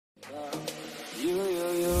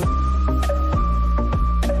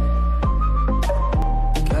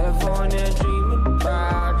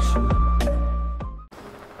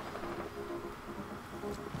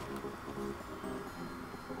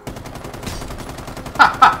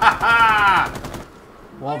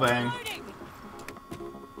Wall bang.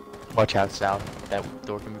 Watch out, Sal. That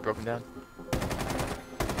door can be broken down.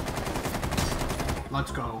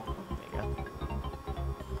 Let's go. There you go.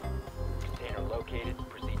 Container located.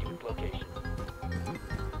 Proceed to its location.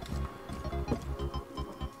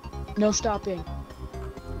 No stopping.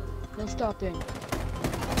 No stopping.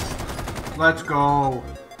 Let's go.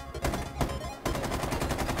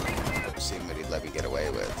 See what he'd let me get away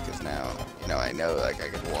with, because now, you know, I know, like, I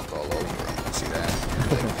could walk all over him. See that?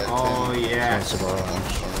 Like, that Oh, thing. yeah.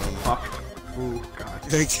 Um, Fuck. Ooh,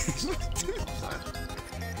 God. Is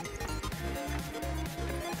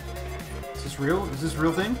this real? Is this a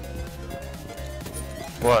real thing?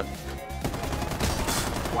 What?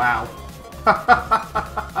 Wow.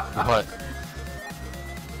 What?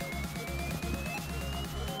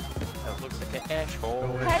 That looks like an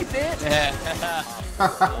asshole. Hey, bitch!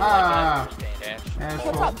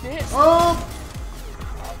 Asshole. What's up, bitch? Oh!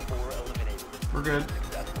 We're good.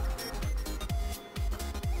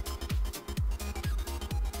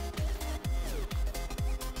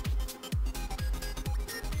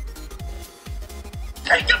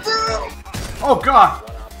 Take the broom! Oh, God!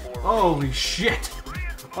 Holy shit!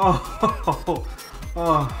 Oh,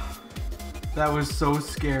 oh, that was so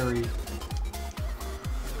scary.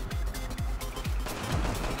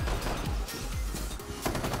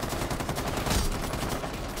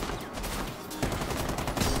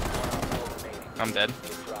 I'm dead.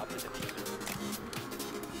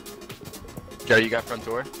 Joe, you got front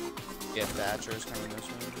door? Yeah, Thatcher's coming this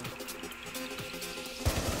way.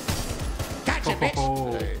 Gotcha, bitch!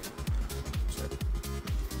 Oh.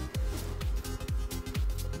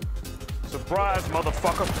 Surprise,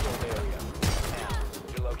 motherfucker!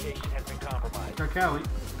 Your location has been compromised. Got Cali.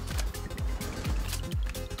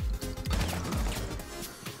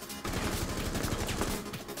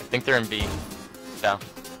 I think they're in B. Sal.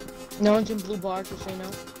 No one's in blue bar, just so you know.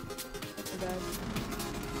 Okay.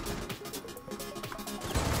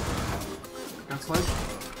 Got sledge.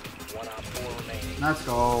 1 op 4 remaining. Let's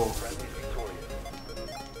go. Friendly victorious.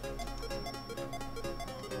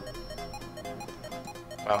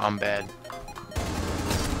 Wow, I'm bad.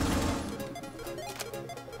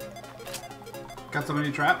 Got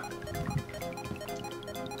somebody trapped.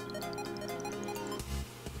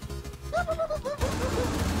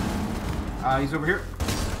 He's over here.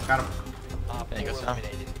 Got him. Op There you go, 4 Sal.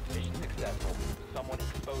 eliminated. Mission successful. Someone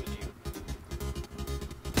exposed you.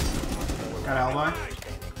 Got alibi.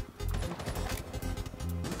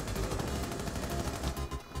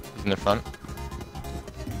 He's in the front.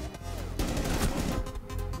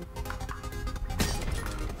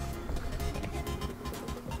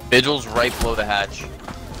 Vigil's right below the hatch.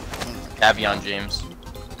 Avion James.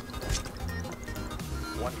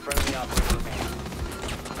 One friendly operator remaining.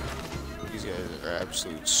 These guys are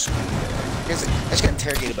absolute scumbags. I just got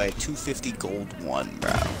interrogated by a 250 gold 1,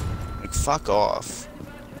 bro. Like, fuck off.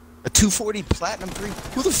 A 240 platinum 3?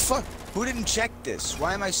 Who the fuck? Who didn't check this?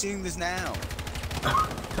 Why am I seeing this now?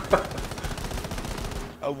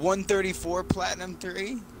 A 134 platinum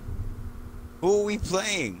 3? Who are we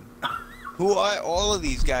playing? Who are all of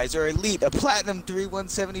these guys? Are elite. A platinum 3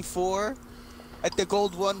 174? At the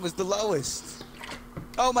gold 1 was the lowest.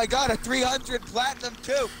 Oh my god, a 300 platinum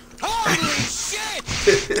 2. Holy shit!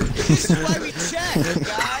 This is why we check,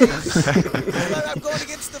 guys. But I'm going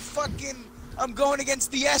against the fucking... I'm going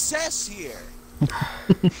against the SS here.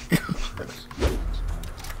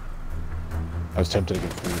 I was tempted to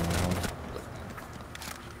get 3 on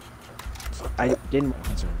I didn't.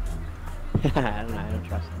 that. I don't know. I don't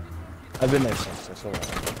trust him. I've been there since. That's all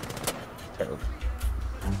right. Terrible.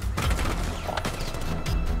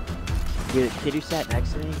 Dude, the kid who sat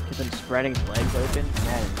next to me kept on spreading his legs open.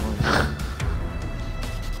 That is annoying.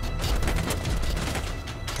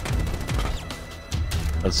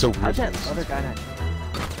 That's so weird. How's that because other guy not?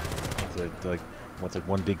 what's like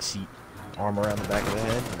one big seat, arm around the back of the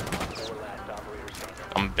head,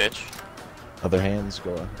 and I'm a bitch. other hands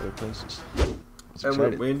go other places. I was And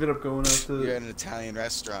excited. we ended up going out You're to... at an Italian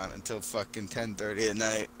restaurant until fucking 10:30 at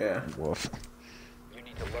night. Yeah. Woof. You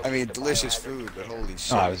need to I mean, locate the delicious biohazard food, but holy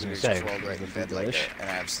shit. I was gonna you say, just crawled right in was the bed food like delish? an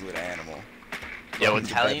absolute animal. Yo, Welcome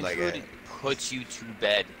to Italian bed like food a- puts you to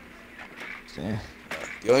bed. Yeah.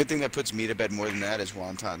 The only thing that puts me to bed more than that is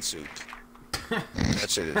wonton soup. That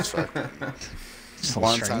shit is fucking... It's a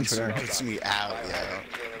little Wonton strange for soup that. puts me out, yo.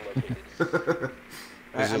 Alright,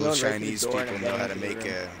 Those I'm little going right to the Chinese door and people I'm know going how to into the make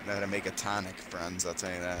room. know how to make a tonic, friends. I'll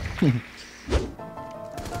tell you that.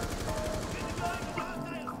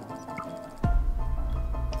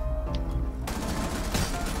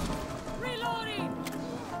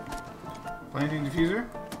 Planting diffuser?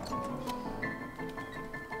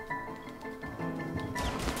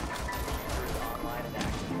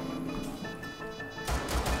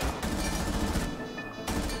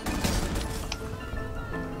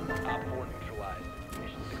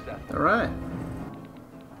 All right.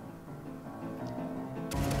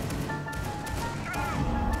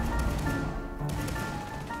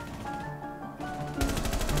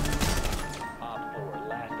 Op 4,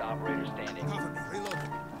 last operator standing.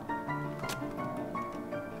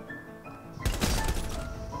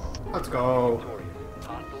 Let's go. Victorious.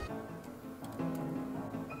 Hostile.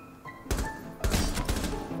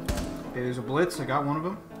 Okay, there's a blitz. I got one of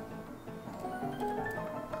them.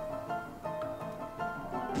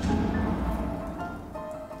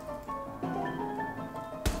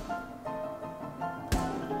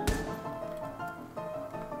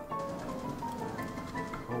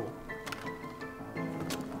 Oh.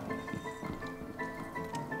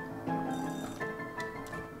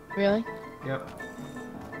 Really? Yep.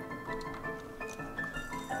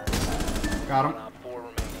 Got him. Op 4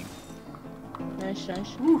 remaining. Nice,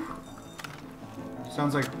 nice. Whew.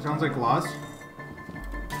 Sounds like loss.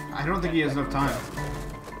 I don't think he has enough time.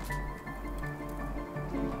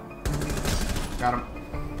 Got him.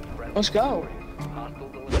 Friendly Let's go. victorious. Hostile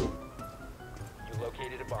delivered. You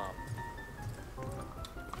located a bomb.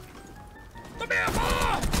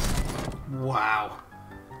 Wow.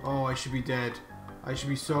 Oh, I should be dead. I should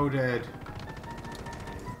be so dead.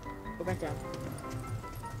 Go back down.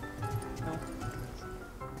 No.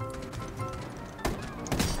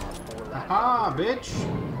 Op 4 last. Aha, bitch.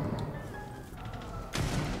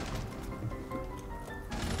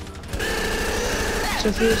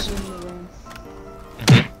 Sophia's in the room.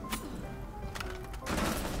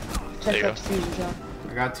 There you Check go. that diffuser shot.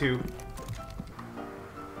 I got two.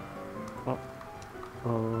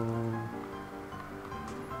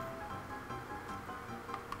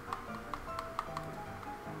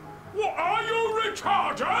 Are you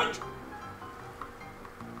retarded?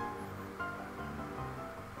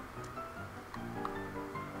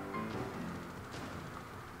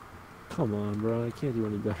 Come on, bro. I can't do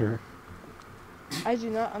any better. I do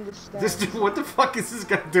not understand. This dude, what the fuck is this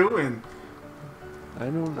guy doing? I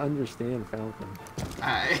don't understand Falcon.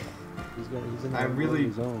 He's in I really,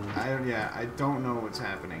 his own. I don't know what's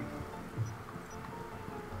happening.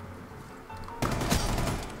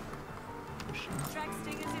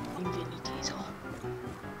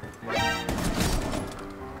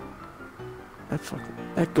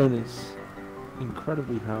 That gun is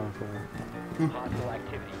incredibly powerful. Hostile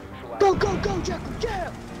activity neutralized. Go, go, go, Jackal!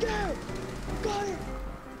 Yeah! Yeah! Got it!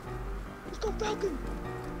 Let's go, Falcon!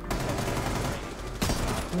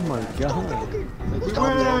 Oh my Let's go, god. Falcon! We Let's go,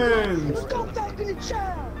 Falcon! win! Let's go, Falcon and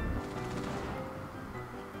Chow!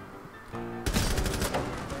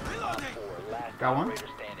 Op 4 last Got one? operator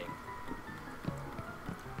standing.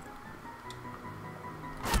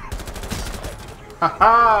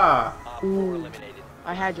 Haha! Op 4 eliminated.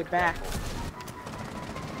 I had your back.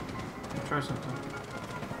 Try something.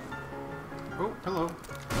 Oh, hello.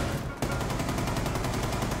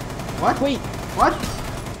 What? Wait! What?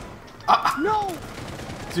 No!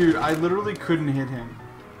 Dude, I literally couldn't hit him.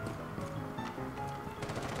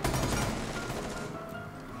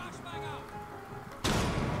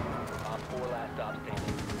 Op 4 last stop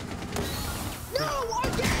standing. No!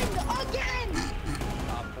 Again! Again!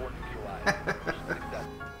 Op 4 neutralized.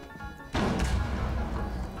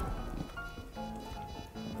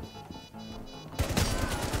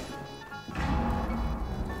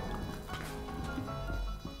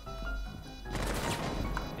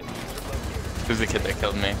 Mission successful. Diffuser located. Who's the kid that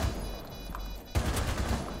killed me?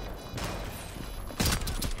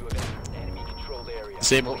 You have entered an enemy-controlled area.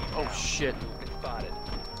 Disable. Oh shit. You've been spotted.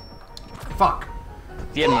 Fuck.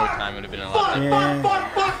 If he had more time, it would have been a lot. Yeah.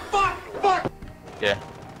 Yeah,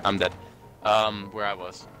 I'm dead. Where I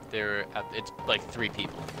was, it's like 3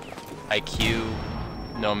 people. IQ,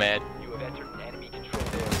 Nomad. You have entered an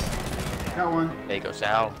enemy-controlled area. Got one. There you go,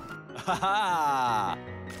 Sal. Haha!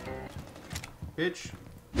 Bitch.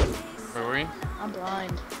 Where were you? I'm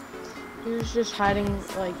blind. He was just hiding,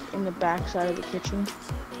 like, in the back side of the kitchen.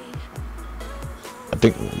 I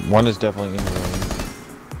think one is definitely in the room.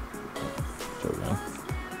 So yeah.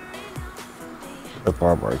 The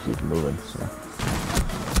barbed wire keeps moving, so.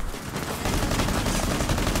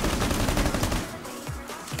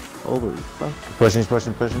 Holy fuck. Pushing,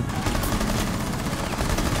 pushing, pushing.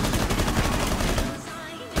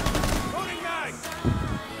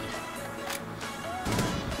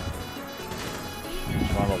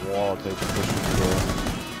 He's on a wall, takes pushing the door.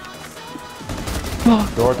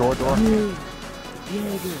 Door.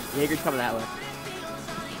 Jaeger's coming that way.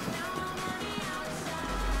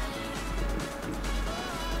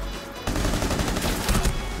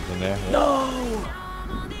 He's in there. Yeah. No!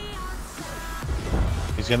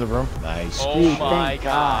 He's in the room. Nice. Oh Dude, my thank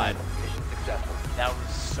god. Mission successful. That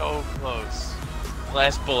was so close.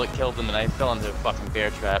 last bullet killed him, and I fell into a fucking bear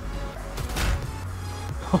trap.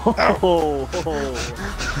 Oh, oh,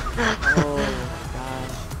 oh.